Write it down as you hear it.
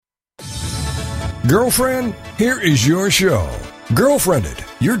Girlfriend, here is your show. Girlfriended,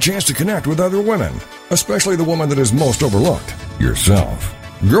 your chance to connect with other women, especially the woman that is most overlooked, yourself.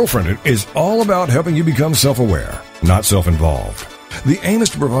 Girlfriended is all about helping you become self-aware, not self-involved. The aim is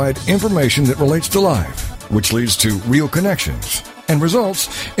to provide information that relates to life, which leads to real connections and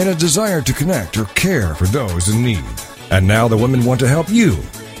results in a desire to connect or care for those in need. And now the women want to help you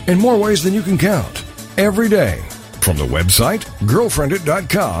in more ways than you can count, every day. From the website,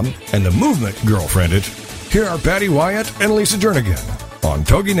 girlfriendit.com, and the movement Girlfriendit, here are Patty Wyatt and Lisa Jernigan on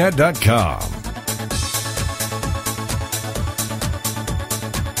TogiNet.com.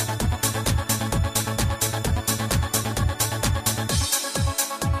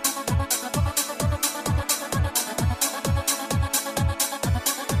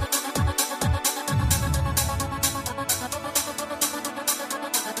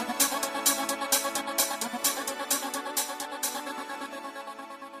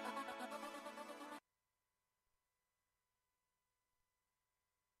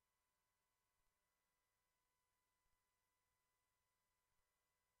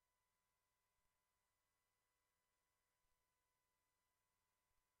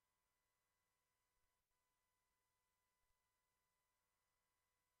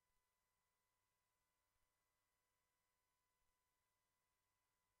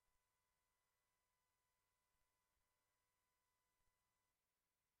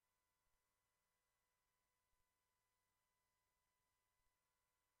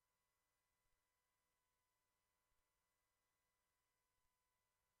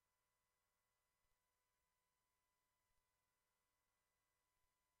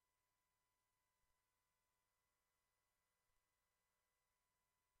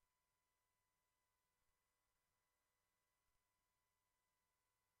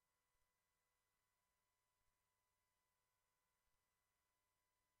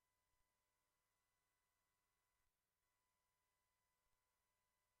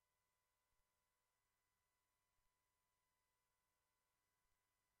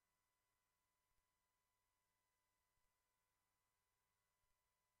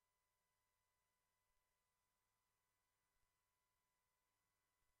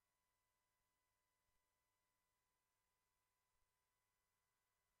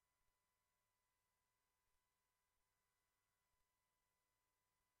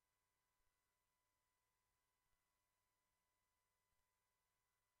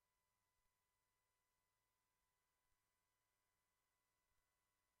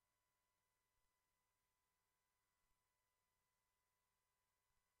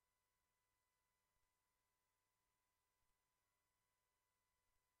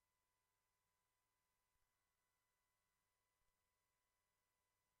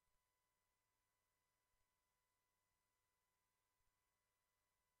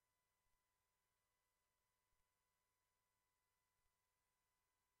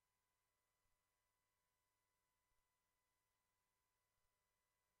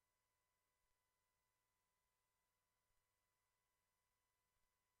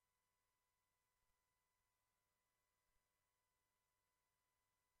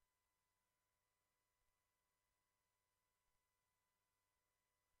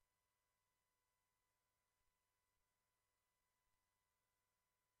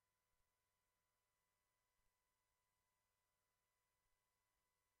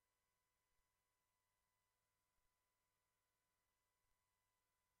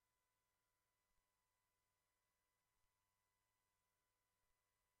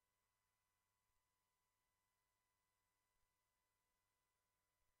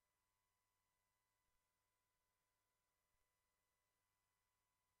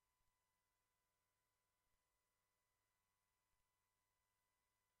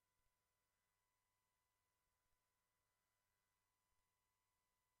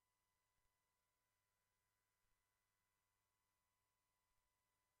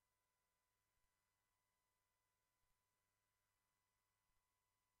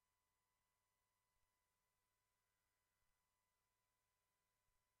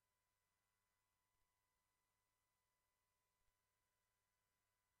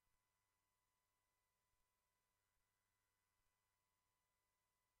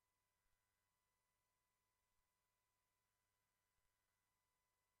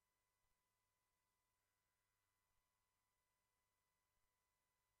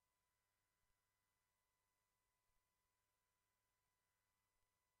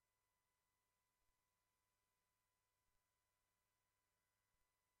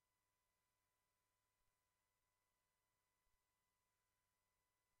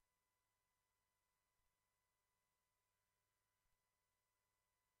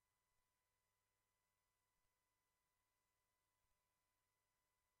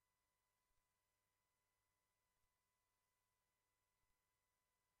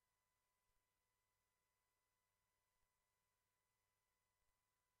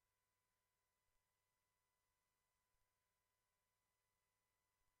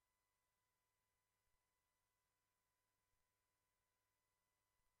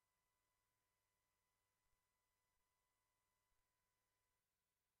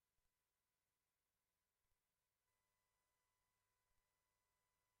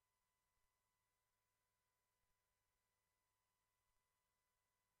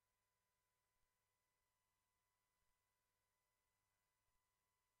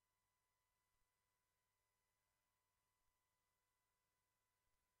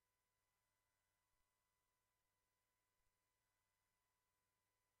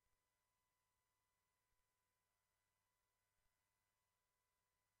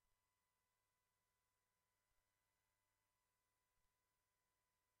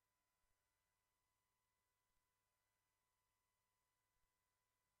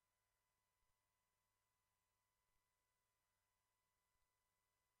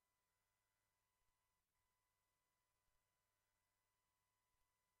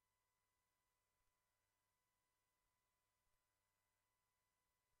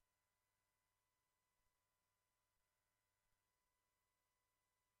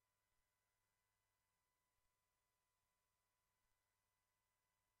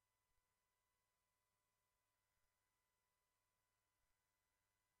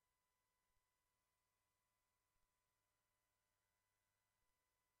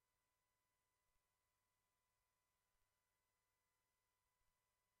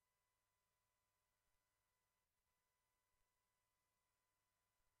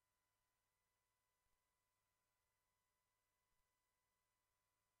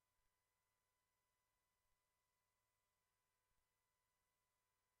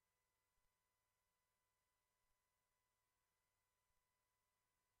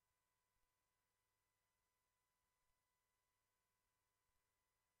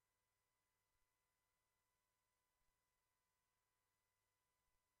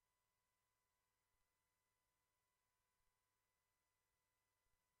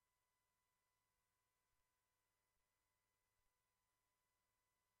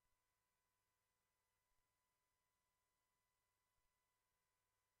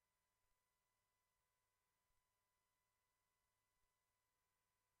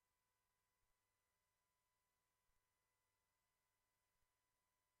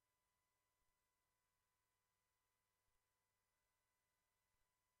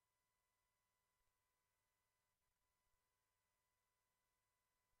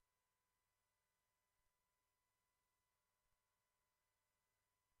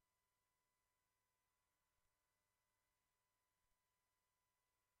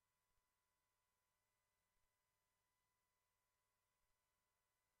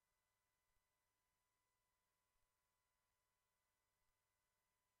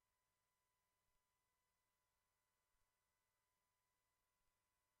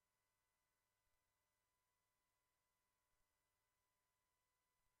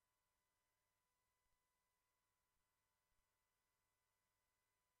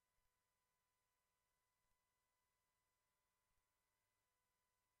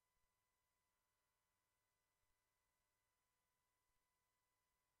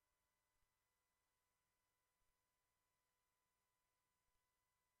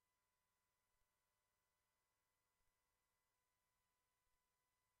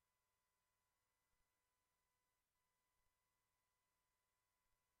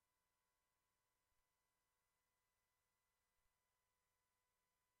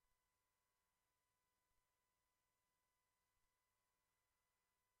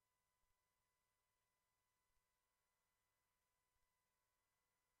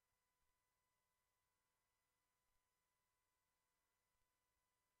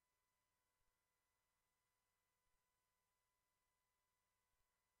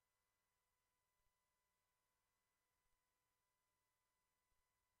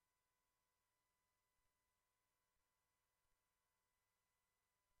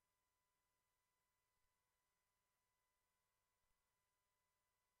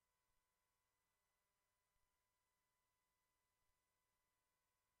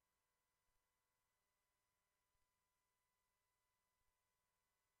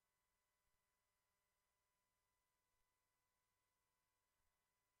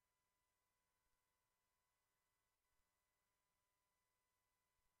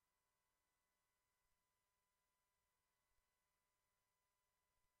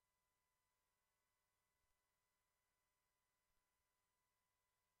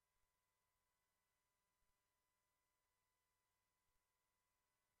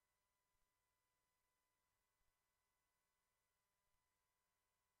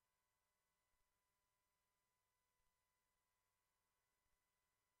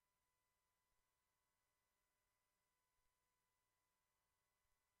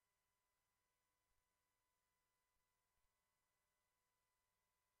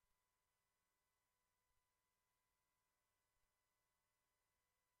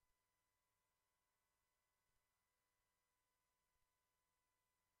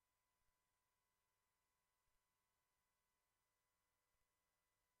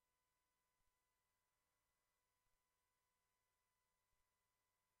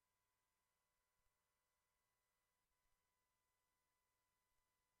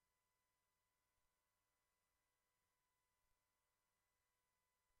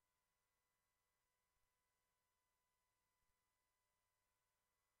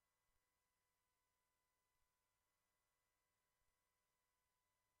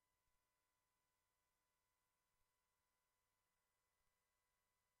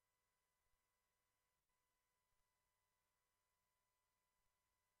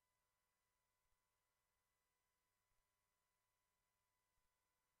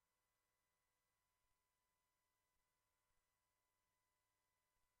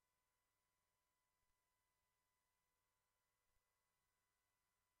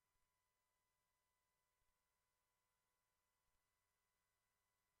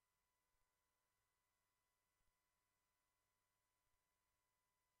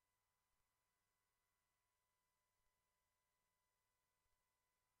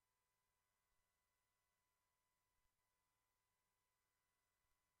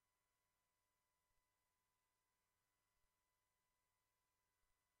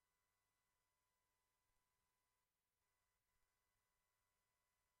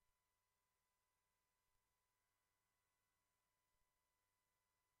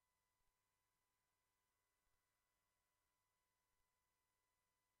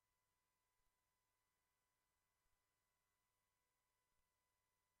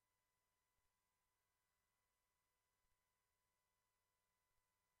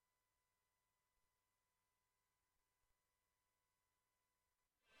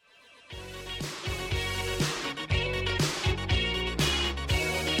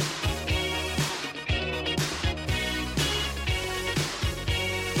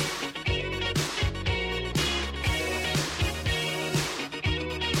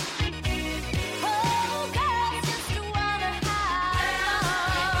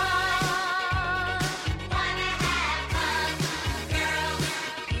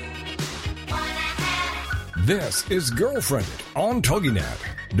 This is Girlfriended on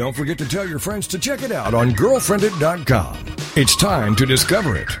TogiNet. Don't forget to tell your friends to check it out on girlfriended.com. It's time to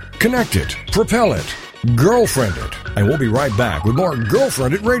discover it, connect it, propel it, girlfriend it. And we'll be right back with more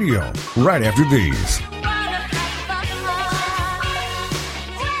Girlfriended Radio right after these.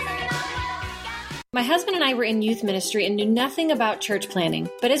 My husband and I were in youth ministry and knew nothing about church planning.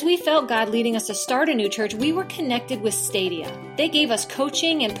 But as we felt God leading us to start a new church, we were connected with Stadia. They gave us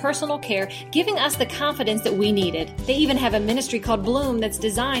coaching and personal care, giving us the confidence that we needed. They even have a ministry called Bloom that's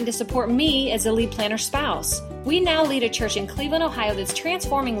designed to support me as a lead planner spouse. We now lead a church in Cleveland, Ohio that's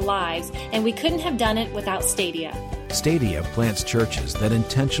transforming lives, and we couldn't have done it without Stadia. Stadia plants churches that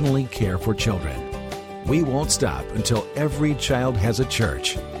intentionally care for children. We won't stop until every child has a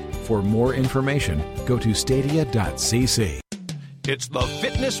church. For more information, go to stadia.cc. It's the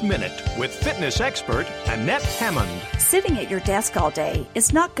Fitness Minute with fitness expert Annette Hammond. Sitting at your desk all day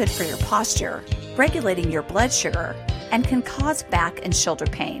is not good for your posture, regulating your blood sugar, and can cause back and shoulder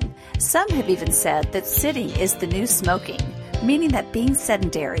pain. Some have even said that sitting is the new smoking, meaning that being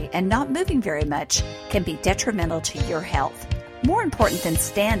sedentary and not moving very much can be detrimental to your health. More important than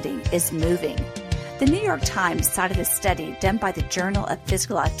standing is moving. The New York Times cited a study done by the Journal of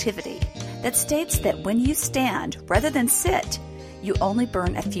Physical Activity that states that when you stand rather than sit, you only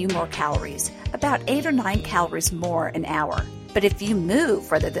burn a few more calories, about 8 or 9 calories more an hour. But if you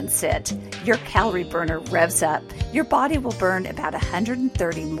move rather than sit, your calorie burner revs up. Your body will burn about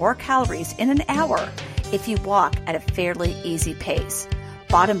 130 more calories in an hour if you walk at a fairly easy pace.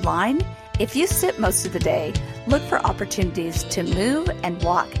 Bottom line, if you sit most of the day, look for opportunities to move and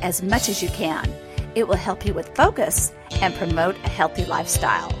walk as much as you can. It will help you with focus and promote a healthy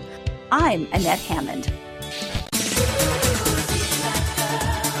lifestyle. I'm Annette Hammond.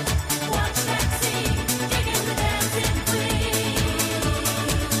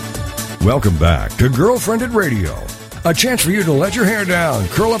 Welcome back to Girlfriended Radio. A chance for you to let your hair down,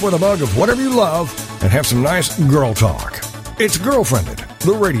 curl up with a mug of whatever you love, and have some nice girl talk. It's Girlfriended,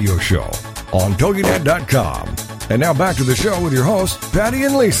 the radio show, on TogiNet.com. And now back to the show with your hosts, Patty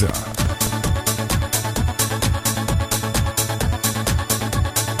and Lisa.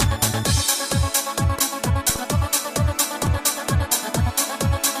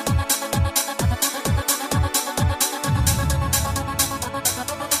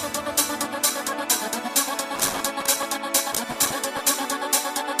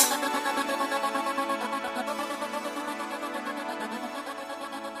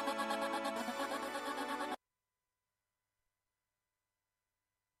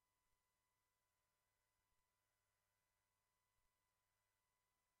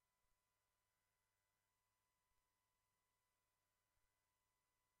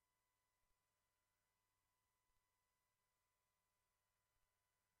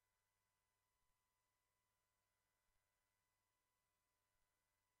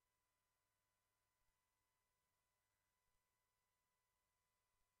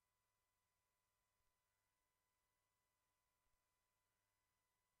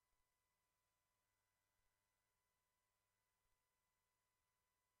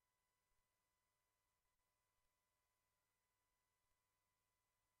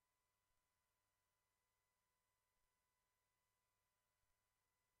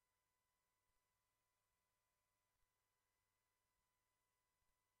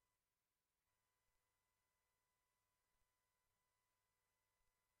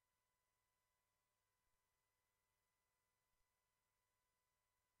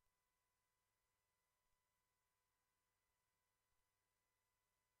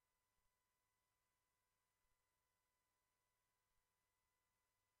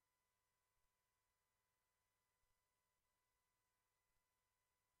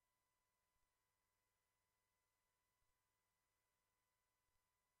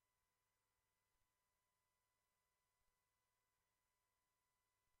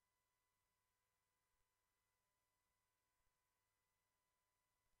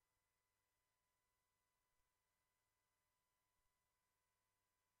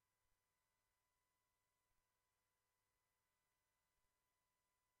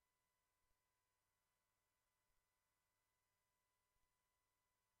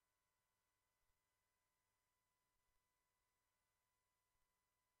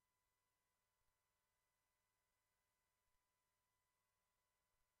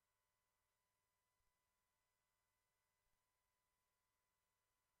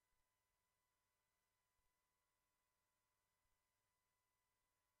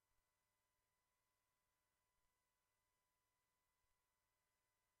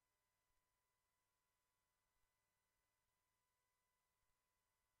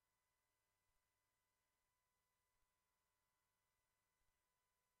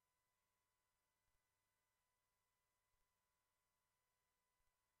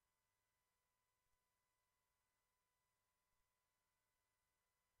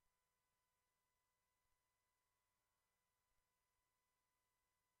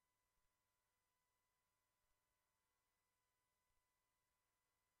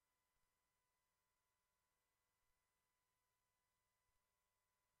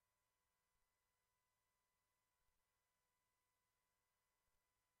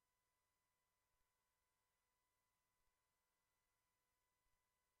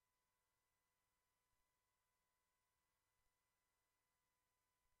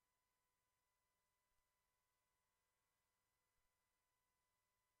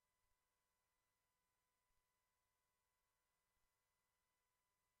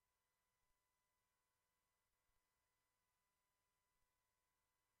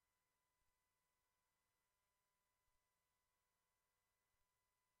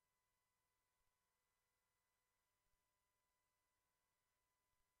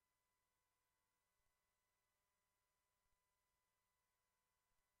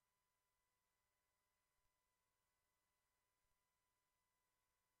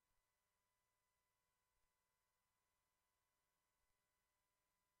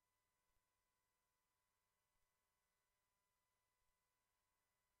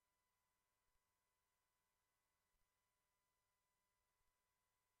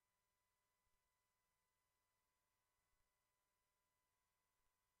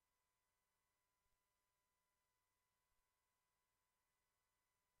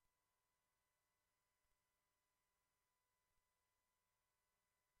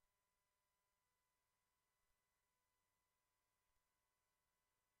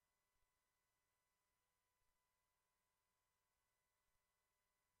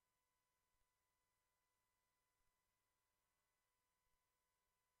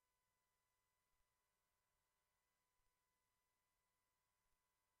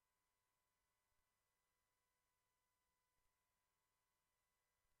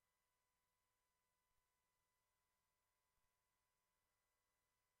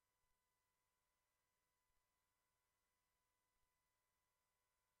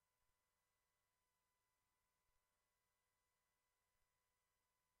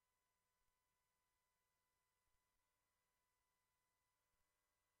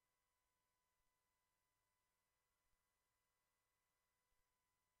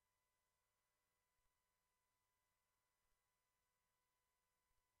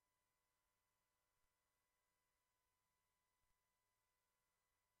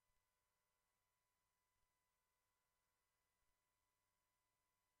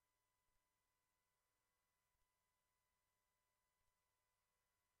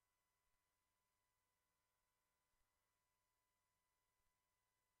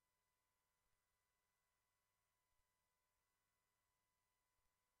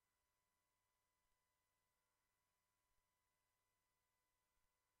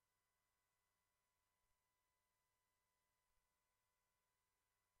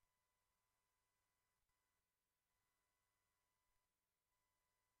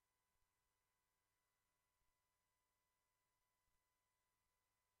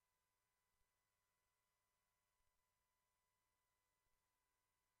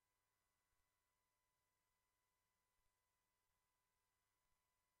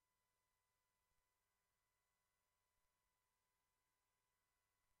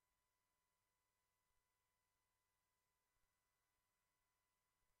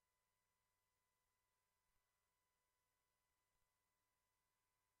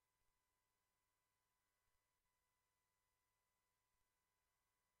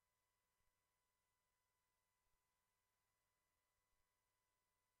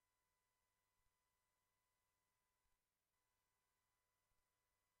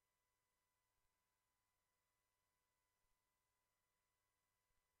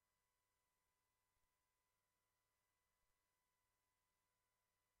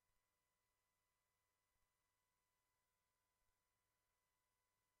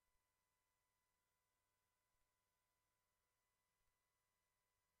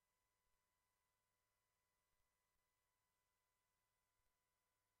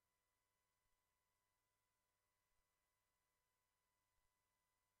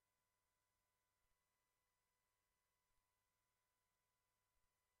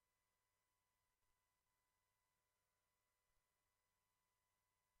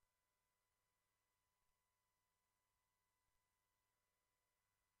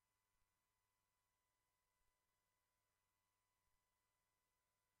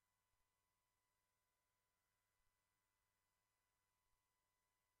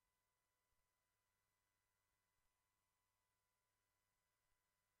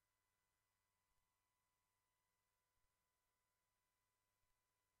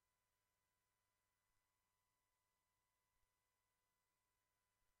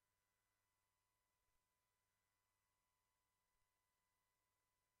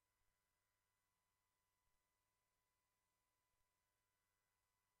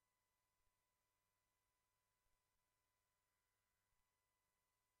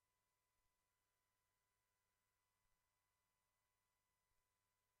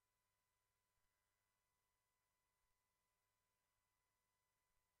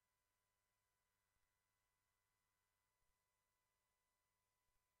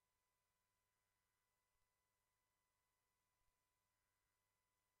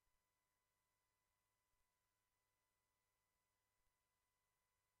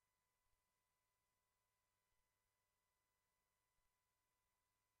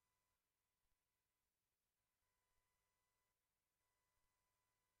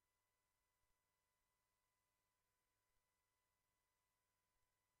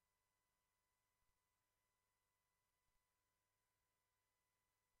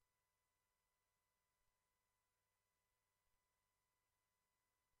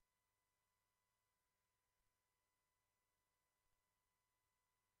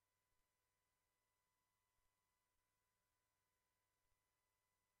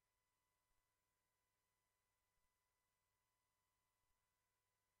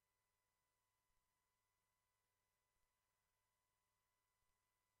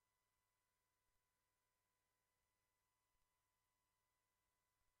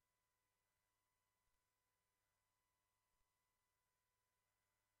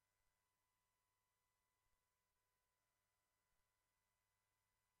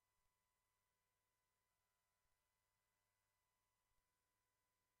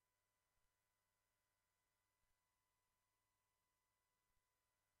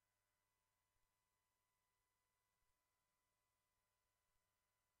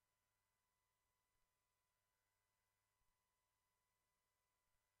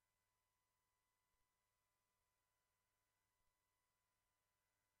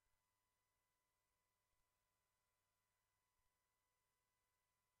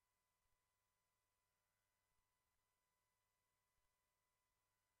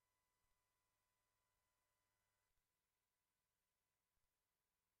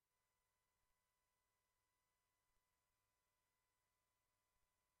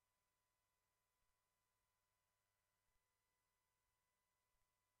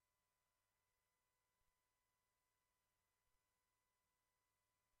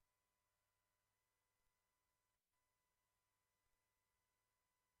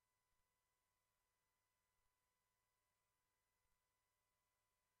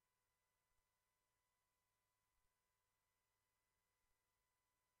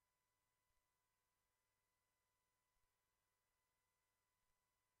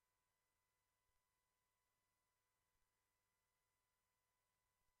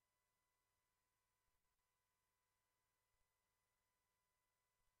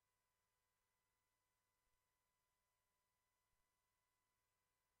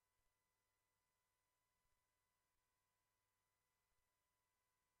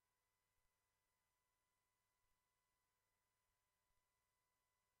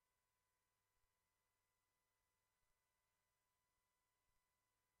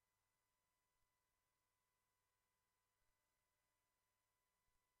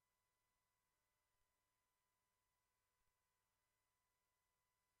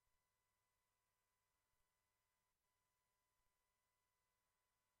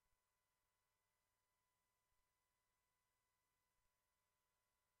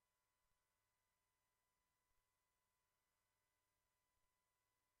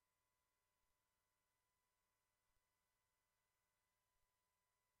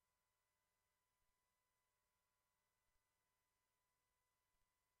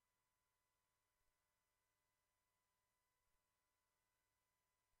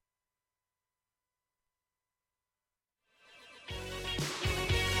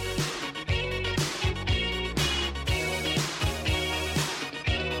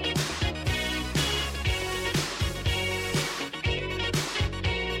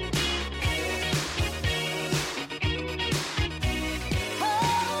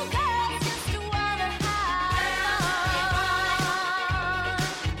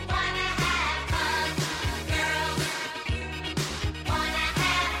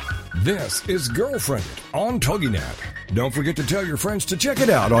 This is Girlfriended on TogiNet. Don't forget to tell your friends to check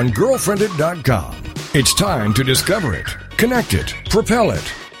it out on girlfriended.com. It's time to discover it, connect it, propel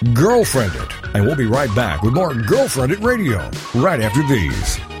it, Girlfriended. And we'll be right back with more Girlfriended Radio right after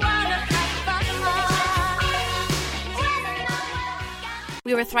these.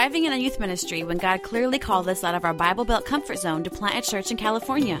 We were thriving in a youth ministry when God clearly called us out of our Bible-Belt comfort zone to plant a church in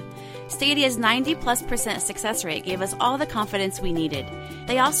California. Stadia's 90+% success rate gave us all the confidence we needed.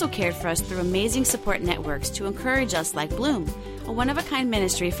 They also cared for us through amazing support networks to encourage us, like Bloom, a one-of-a-kind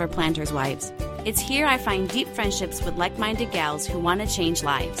ministry for planters' wives. It's here I find deep friendships with like-minded gals who want to change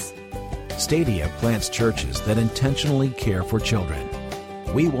lives. Stadia plants churches that intentionally care for children.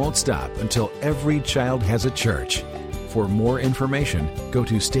 We won't stop until every child has a church. For more information, go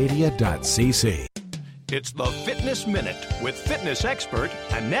to stadia.cc. It's the Fitness Minute with fitness expert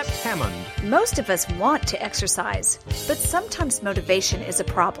Annette Hammond. Most of us want to exercise, but sometimes motivation is a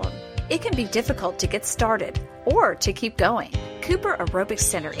problem. It can be difficult to get started or to keep going. Cooper Aerobics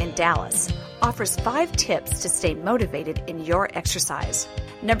Center in Dallas offers 5 tips to stay motivated in your exercise.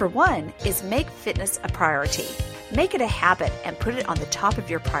 Number 1 is make fitness a priority. Make it a habit and put it on the top of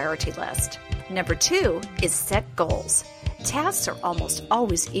your priority list. Number 2 is set goals. Tasks are almost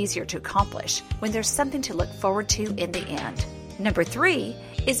always easier to accomplish when there's something to look forward to in the end. Number 3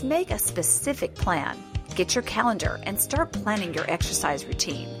 is make a specific plan. Get your calendar and start planning your exercise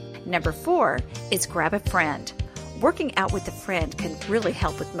routine. Number 4 is grab a friend. Working out with a friend can really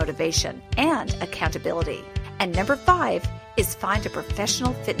help with motivation and accountability. And number 5 is find a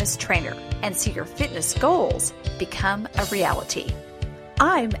professional fitness trainer and see your fitness goals become a reality.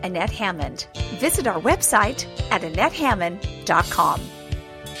 I'm Annette Hammond. Visit our website at AnnetteHammond.com.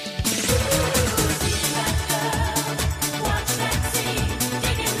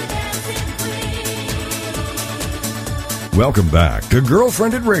 Welcome back to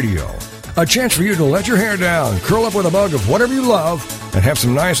Girlfriended Radio. A chance for you to let your hair down, curl up with a mug of whatever you love, and have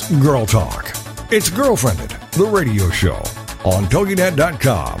some nice girl talk. It's Girlfriended, the radio show, on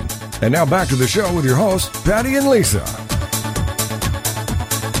TogiNet.com. And now back to the show with your hosts, Patty and Lisa.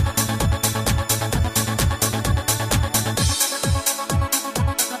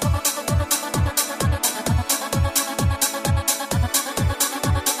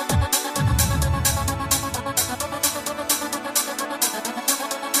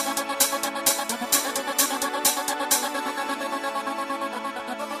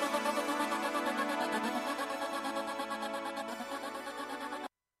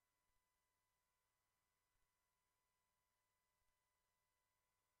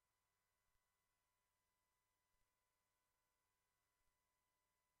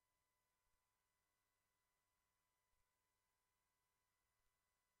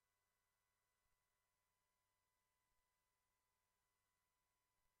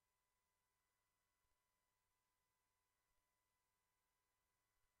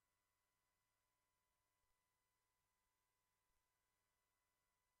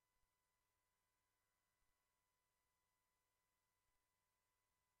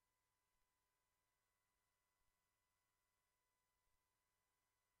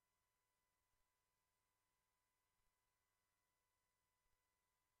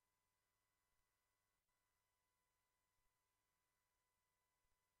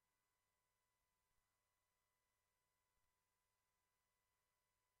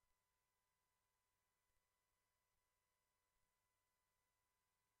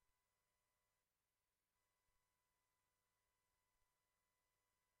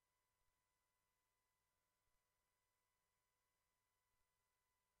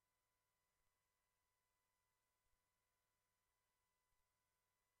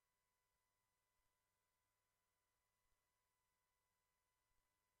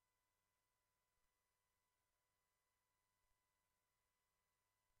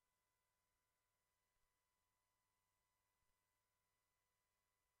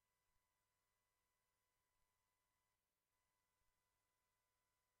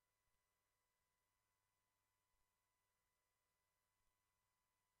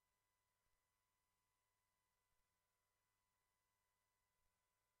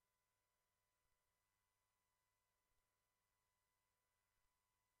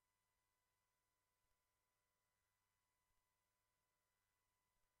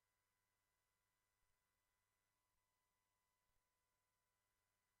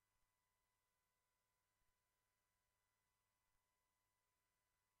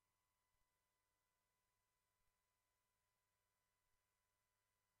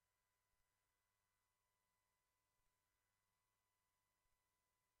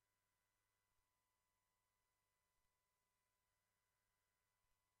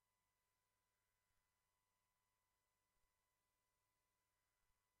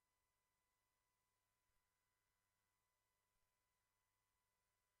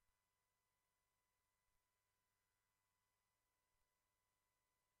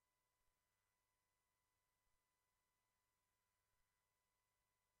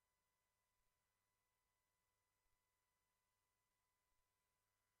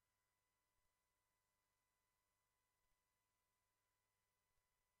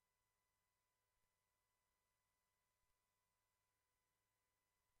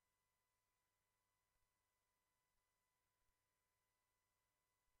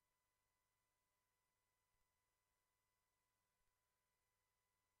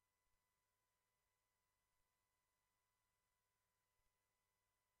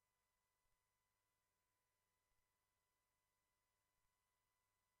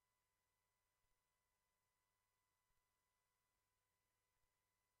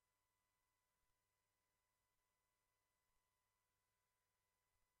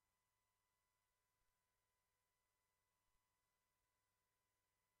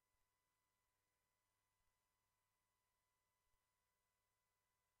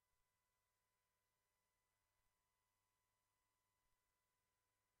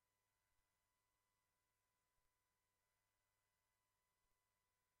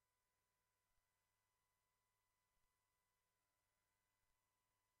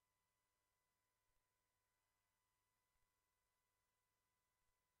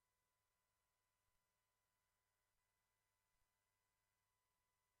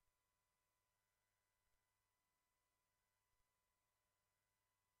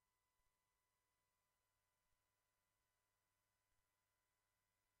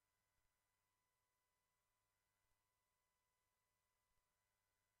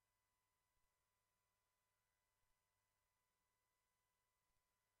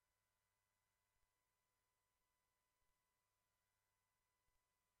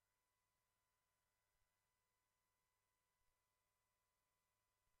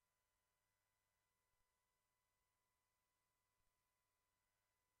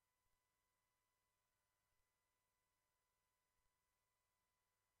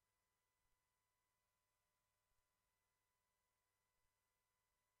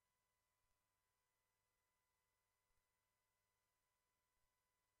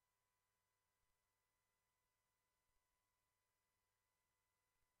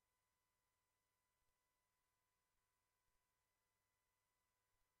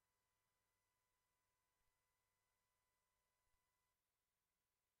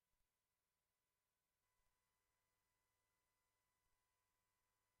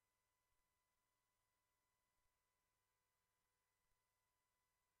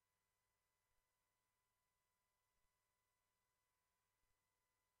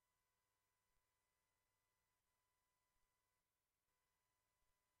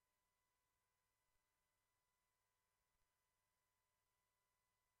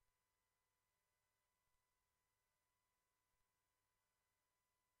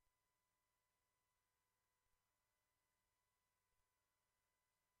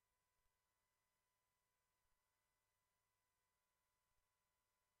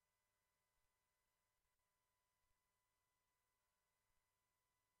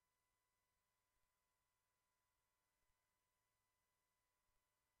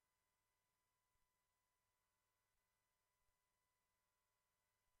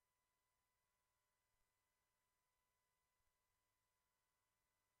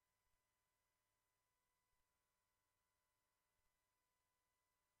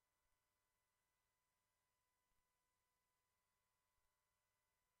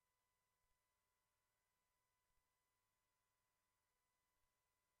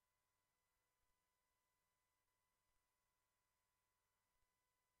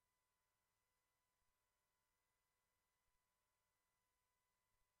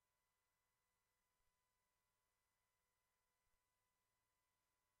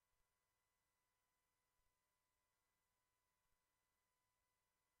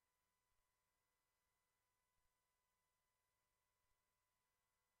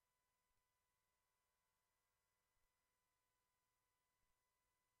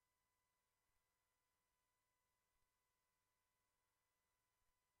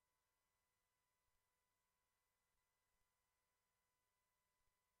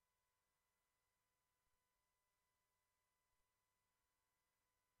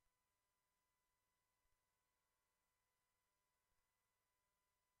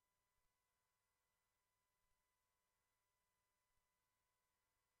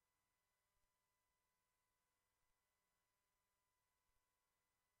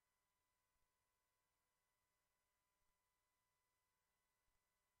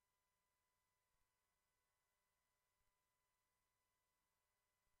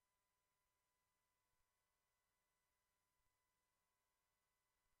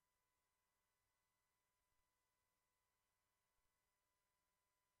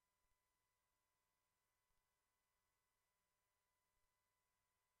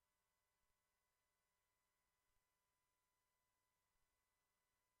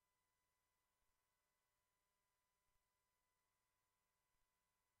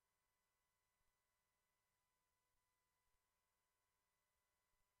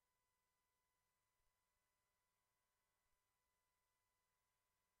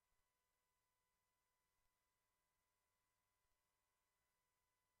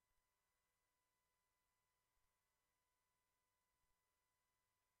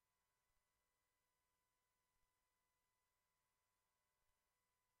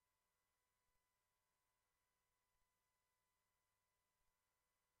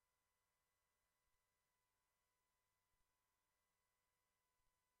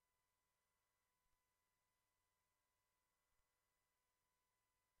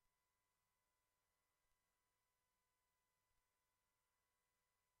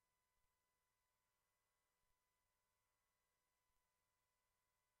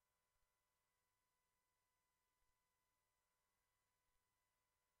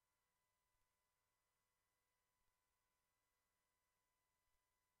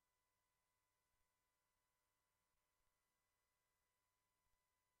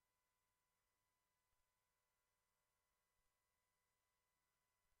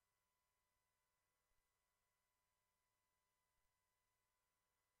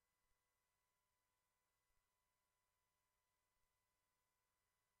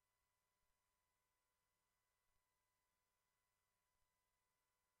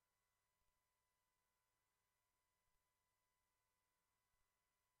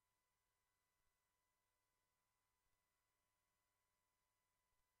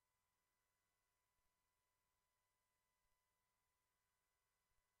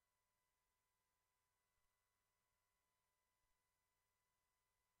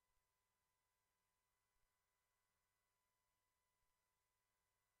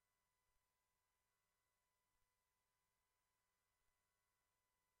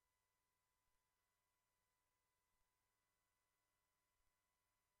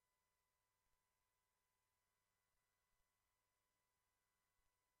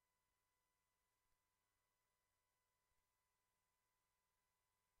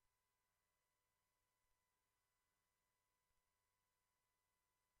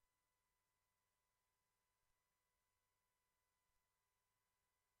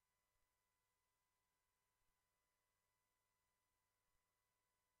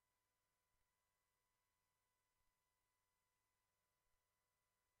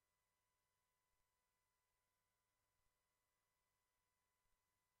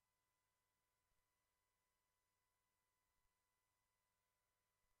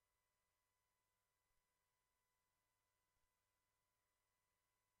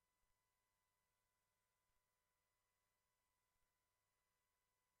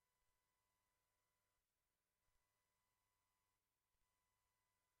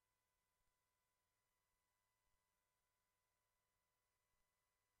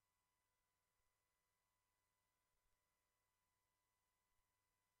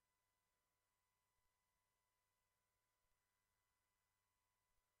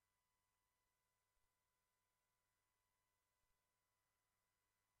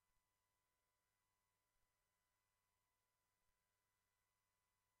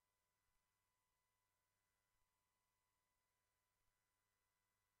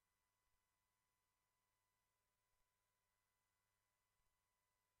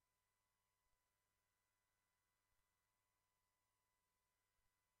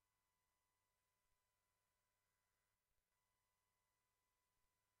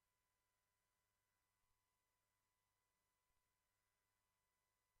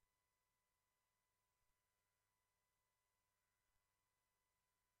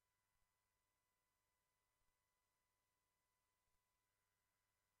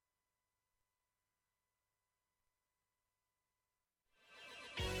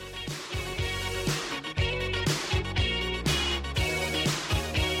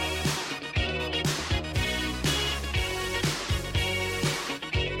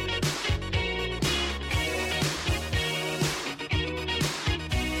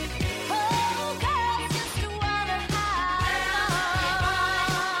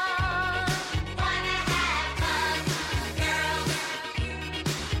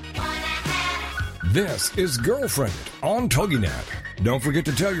 This is Girlfriended on TogiNet. Don't forget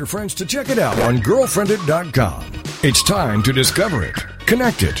to tell your friends to check it out on girlfriended.com. It's time to discover it,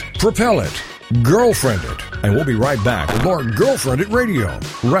 connect it, propel it, Girlfriend It. And we'll be right back with more Girlfriended Radio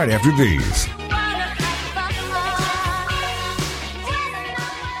right after these.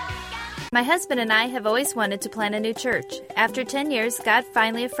 My husband and I have always wanted to plant a new church. After 10 years, God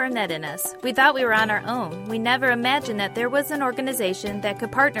finally affirmed that in us. We thought we were on our own. We never imagined that there was an organization that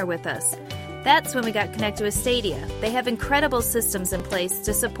could partner with us. That's when we got connected with Stadia. They have incredible systems in place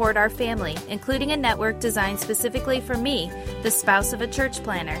to support our family, including a network designed specifically for me, the spouse of a church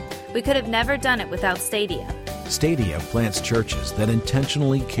planner. We could have never done it without Stadia. Stadia plants churches that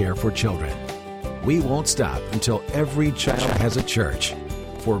intentionally care for children. We won't stop until every child has a church.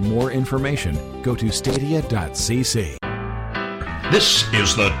 For more information, go to stadia.cc. This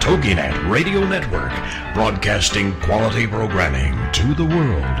is the TogiNet Radio Network, broadcasting quality programming to the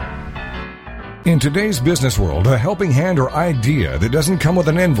world. In today's business world, a helping hand or idea that doesn't come with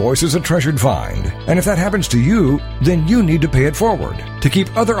an invoice is a treasured find. And if that happens to you, then you need to pay it forward to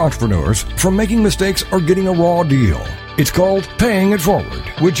keep other entrepreneurs from making mistakes or getting a raw deal. It's called Paying It Forward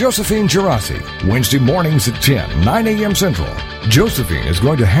with Josephine Gerasi, Wednesday mornings at 10, 9 a.m. Central. Josephine is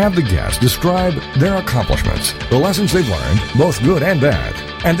going to have the guests describe their accomplishments, the lessons they've learned, both good and bad,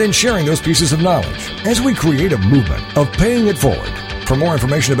 and then sharing those pieces of knowledge as we create a movement of paying it forward. For more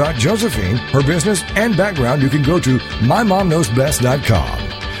information about Josephine, her business, and background, you can go to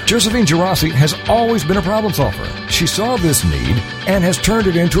mymomknowsbest.com. Josephine Gerasi has always been a problem solver. She saw this need and has turned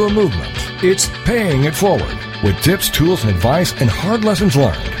it into a movement. It's Paying It Forward, with tips, tools, and advice and hard lessons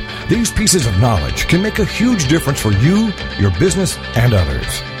learned. These pieces of knowledge can make a huge difference for you, your business, and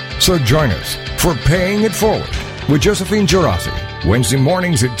others. So join us for Paying It Forward with Josephine Gerasi, Wednesday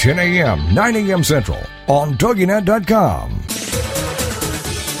mornings at 10 a.m., 9 a.m. Central on TogiNet.com.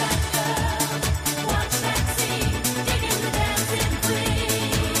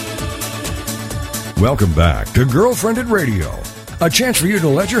 Welcome back to Girlfriended Radio, a chance for you to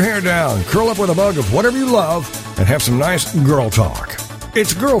let your hair down, curl up with a mug of whatever you love, and have some nice girl talk.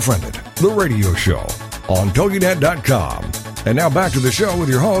 It's Girlfriended, the radio show, on TogiNet.com. And now back to the show with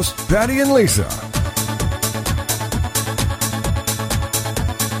your hosts, Patty and Lisa.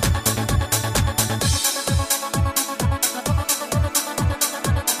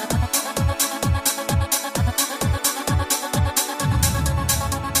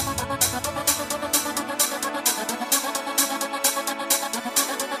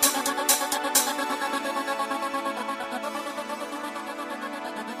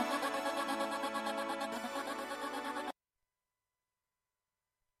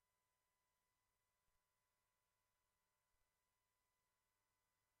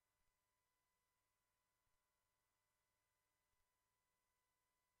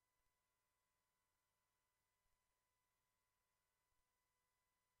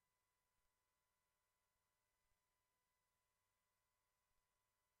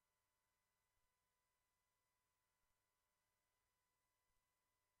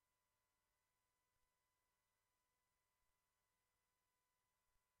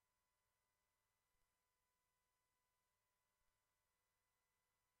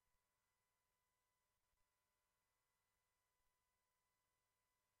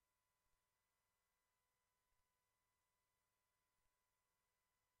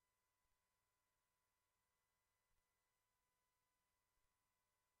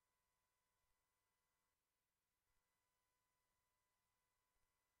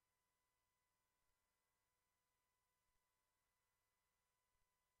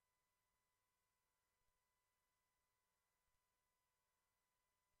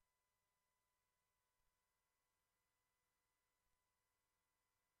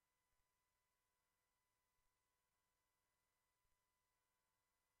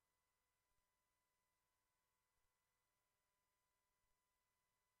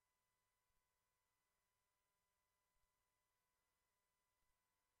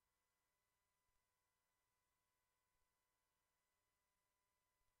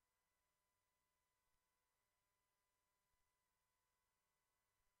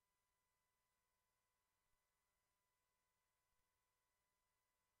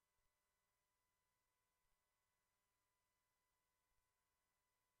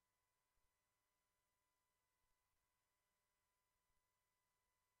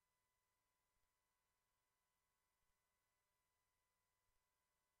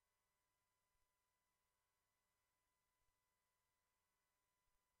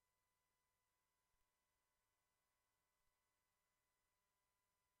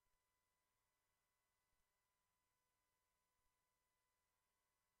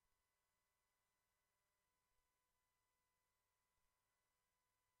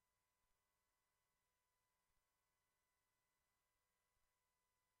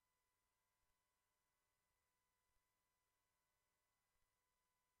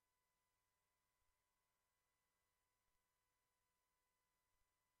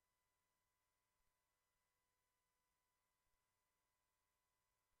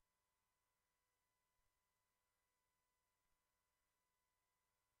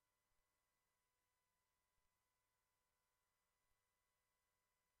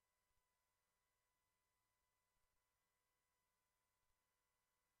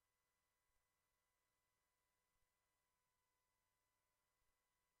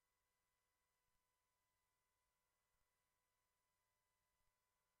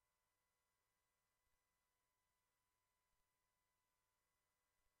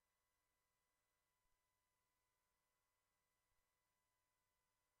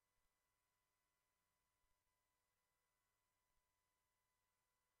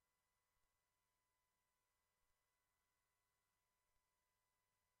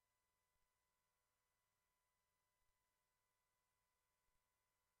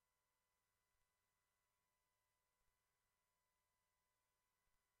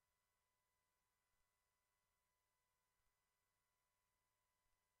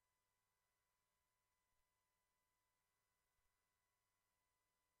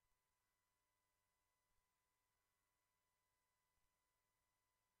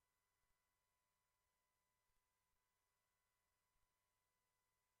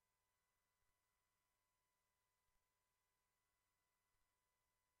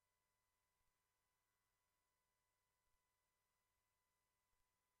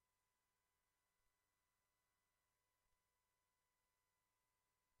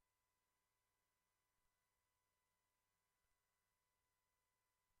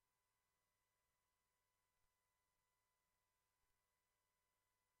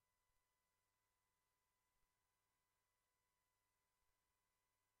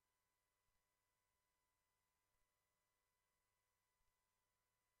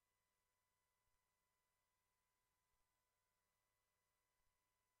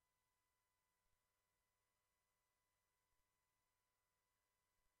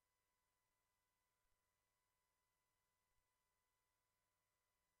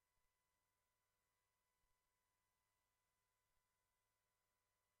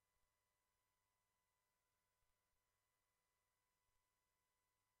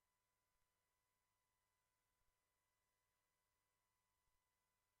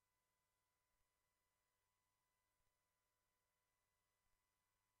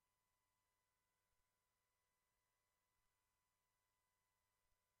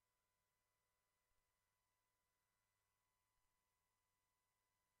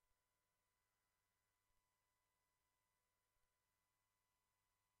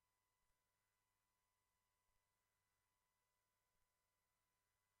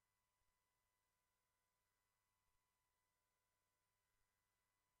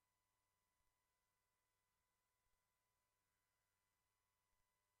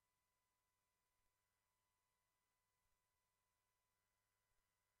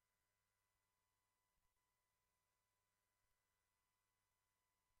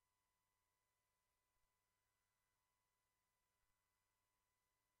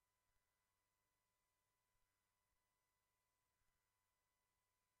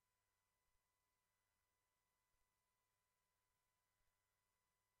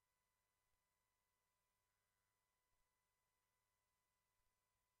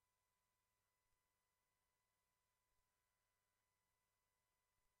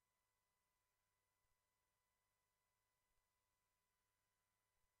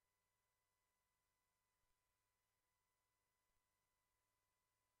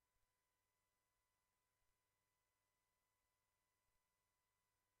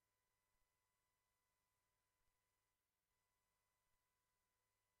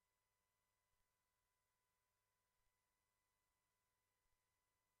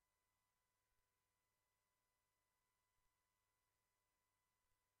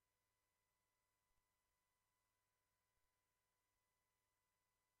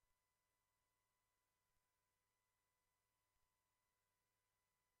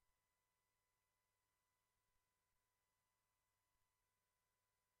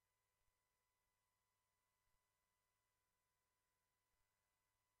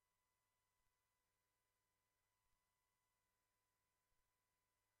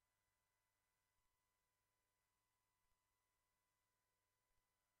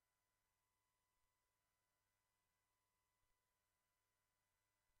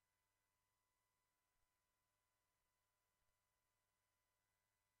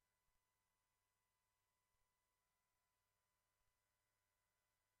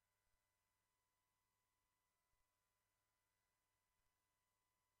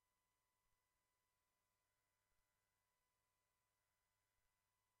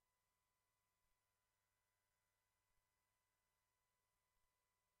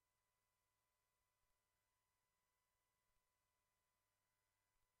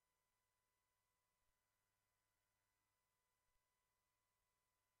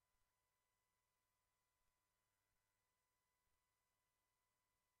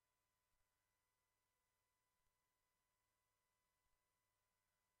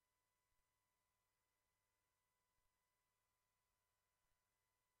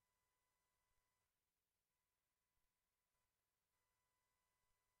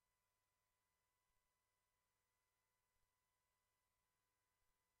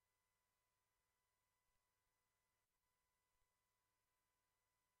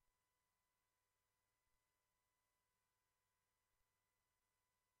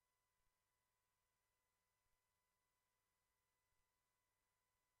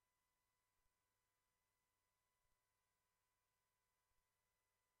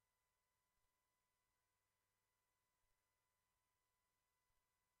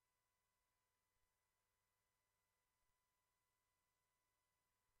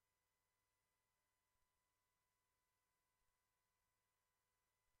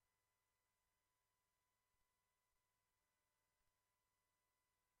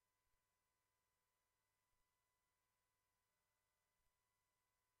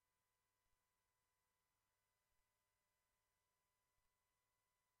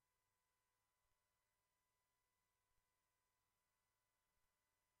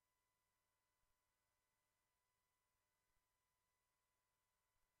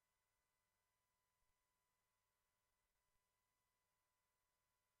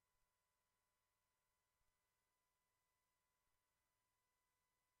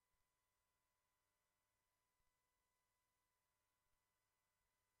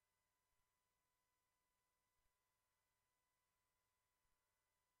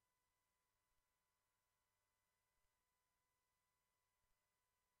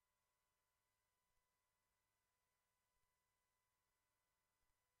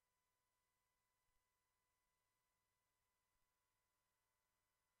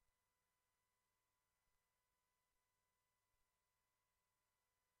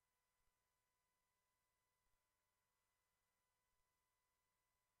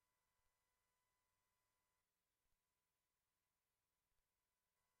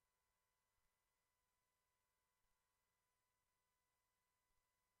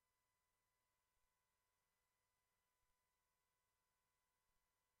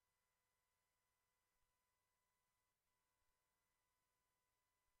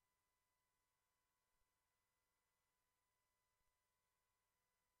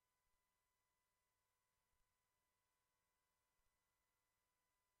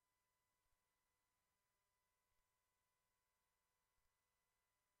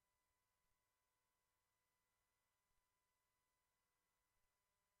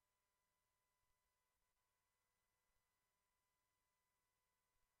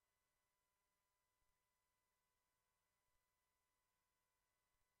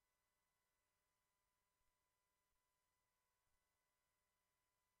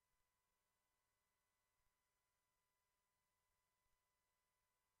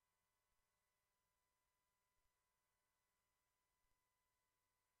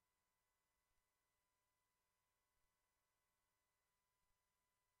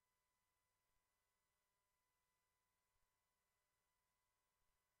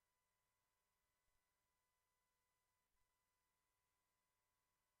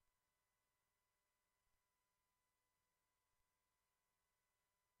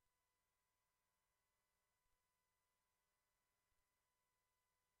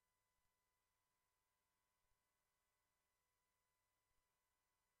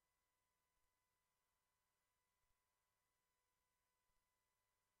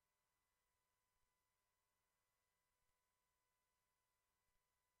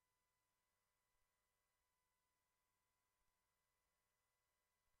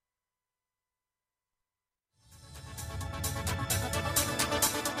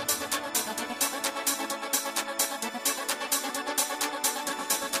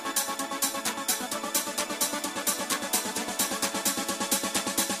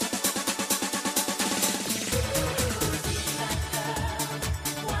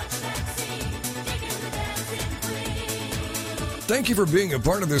 Thank you for being a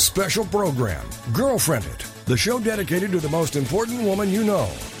part of this special program, Girlfriend It, the show dedicated to the most important woman you know,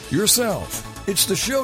 yourself. It's the show